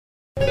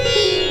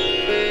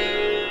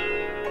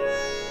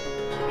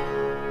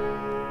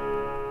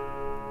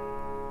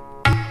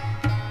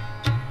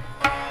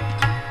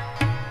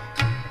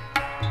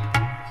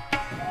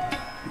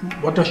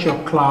What does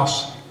your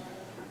class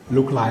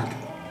look like?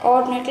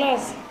 Or my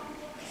class,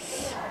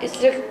 it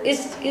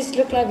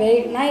look like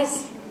very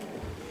nice.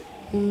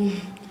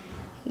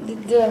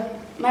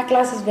 My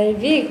class is very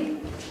big.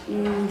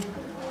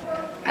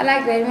 I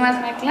like very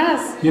much my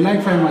class. You like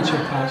very much your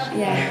class?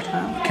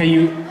 Yeah. Can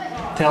you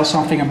tell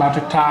something about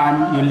the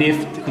time you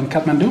lived in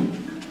Kathmandu?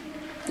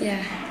 Yeah.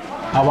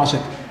 How was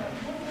it?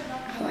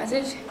 How was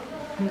it?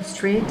 On the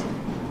street?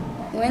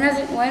 When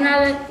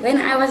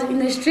I was in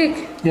the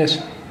street, Yes.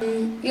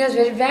 it was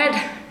very bad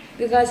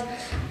because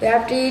we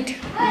have to eat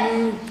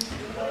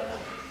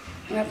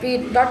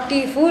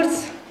dirty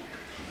foods,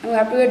 and we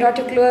have to wear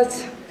dirty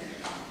clothes.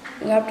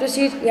 We have to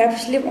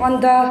sleep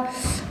on the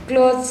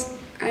clothes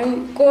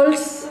and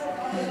colds.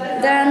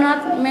 There are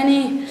not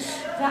many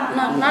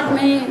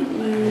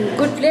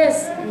good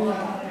places.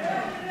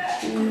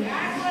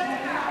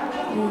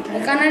 We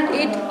cannot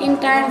eat in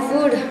time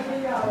food.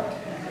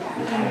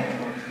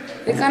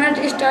 We cannot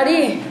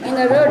study in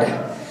the road.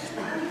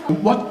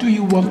 What do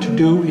you want to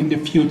do in the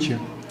future?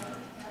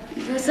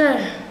 Yes, sir.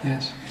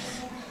 Yes.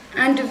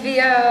 And to be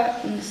a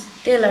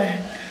tailor.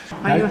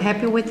 Are you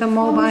happy with the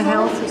mobile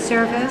health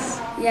service?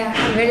 Yeah,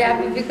 I'm very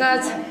happy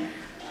because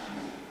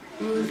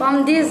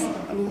from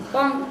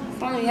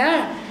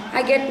here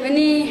I get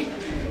many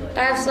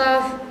types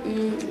of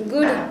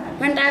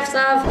many types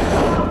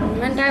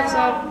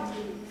of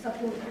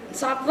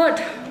support.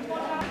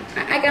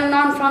 I can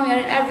learn from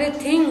here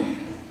everything.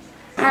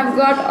 I've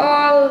got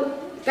all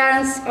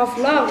parents of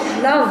love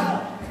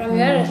from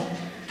here.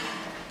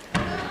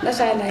 That's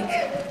what I like.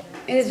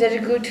 It is very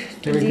good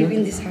to live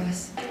in this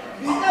house.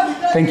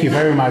 Thank you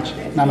very much.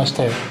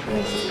 Namaste.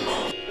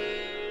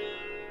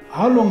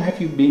 How long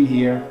have you been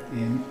here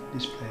in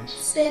this place?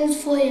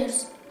 Since 4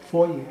 years.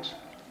 4 years.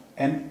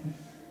 And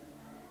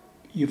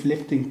you've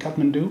lived in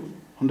Kathmandu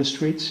on the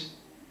streets?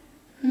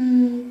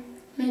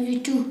 Maybe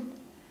 2.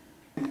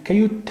 Can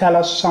you tell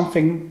us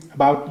something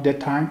about that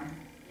time?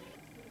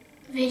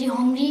 Very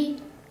hungry.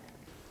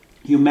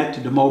 You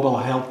met the mobile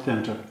health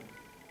center.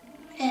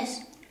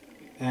 Yes.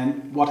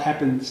 And what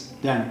happens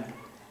then?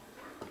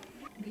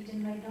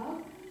 Beaten by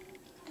dog?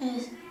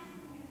 Yes.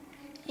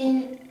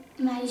 In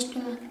my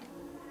stomach.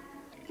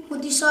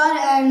 Moti sir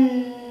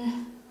and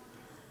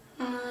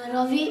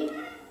Ravi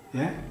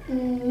Yeah?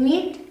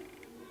 meet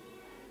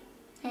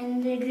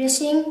and they're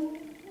dressing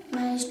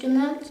my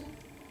stomach.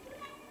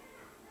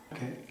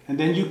 Okay. And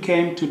then you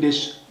came to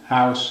this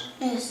house.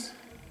 Yes.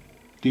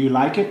 Do you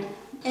like it?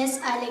 Yes,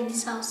 I like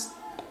this house.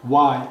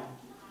 Why?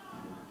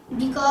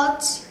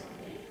 Because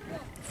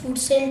food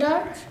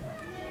shelter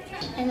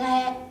and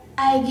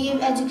I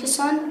give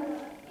education.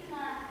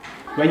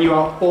 When you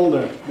are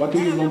older, what do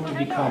you want to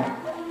become?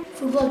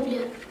 Football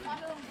player.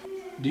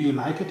 Do you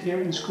like it here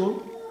in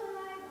school?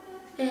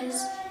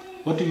 Yes.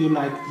 What do you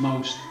like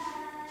most?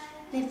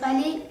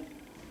 Nepali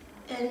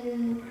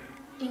and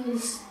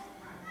English.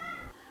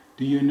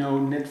 Do you know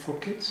Net for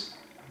Kids?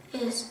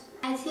 Yes.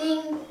 I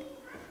think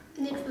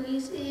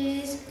Netflix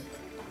is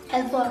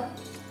helpful.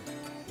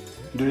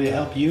 Do they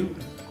help you?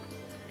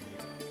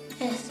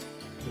 Yes.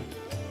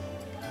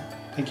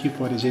 Thank you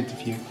for this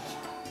interview.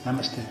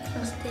 Namaste.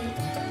 Namaste.